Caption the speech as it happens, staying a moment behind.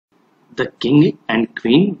The king and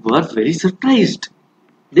queen were very surprised.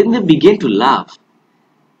 Then they began to laugh.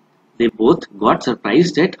 They both got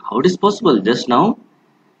surprised at how it is possible. Just now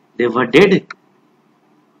they were dead.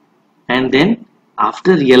 And then,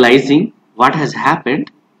 after realizing what has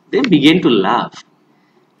happened, they began to laugh.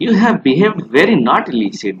 You have behaved very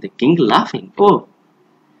naughtily, said the king, laughing. Oh,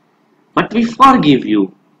 but we forgive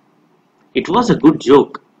you. It was a good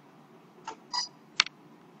joke.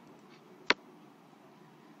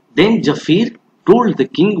 Then Jafir told the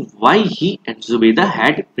king why he and Zubaydah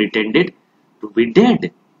had pretended to be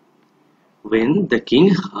dead. When the king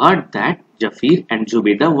heard that Jafir and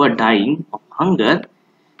Zubaydah were dying of hunger,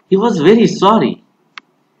 he was very sorry.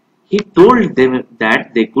 He told them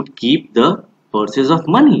that they could keep the purses of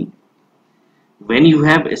money. When you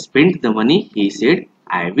have spent the money, he said,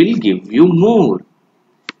 I will give you more.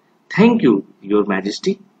 Thank you, your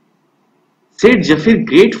majesty, said Jafir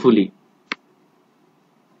gratefully.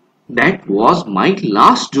 That was my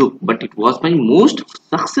last joke, but it was my most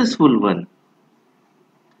successful one.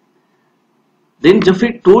 Then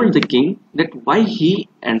Jafar told the king that why he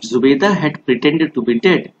and Zubaydah had pretended to be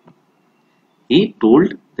dead. He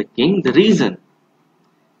told the king the reason.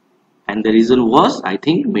 And the reason was, I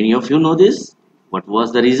think many of you know this. What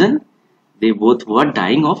was the reason? They both were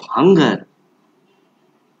dying of hunger.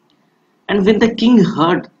 And when the king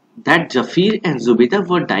heard that Jafir and Zubaydah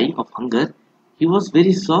were dying of hunger, he was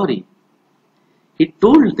very sorry. He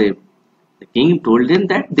told them, the king told them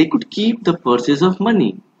that they could keep the purses of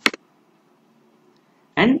money.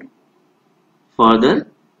 And further,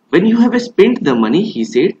 when you have spent the money, he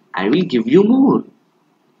said, I will give you more.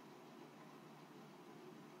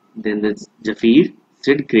 Then the Jafir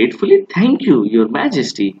said gratefully, thank you, your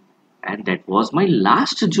majesty. And that was my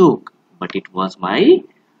last joke, but it was my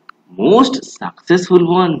most successful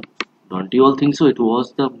one. Don't you all think so? It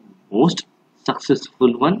was the most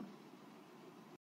successful one.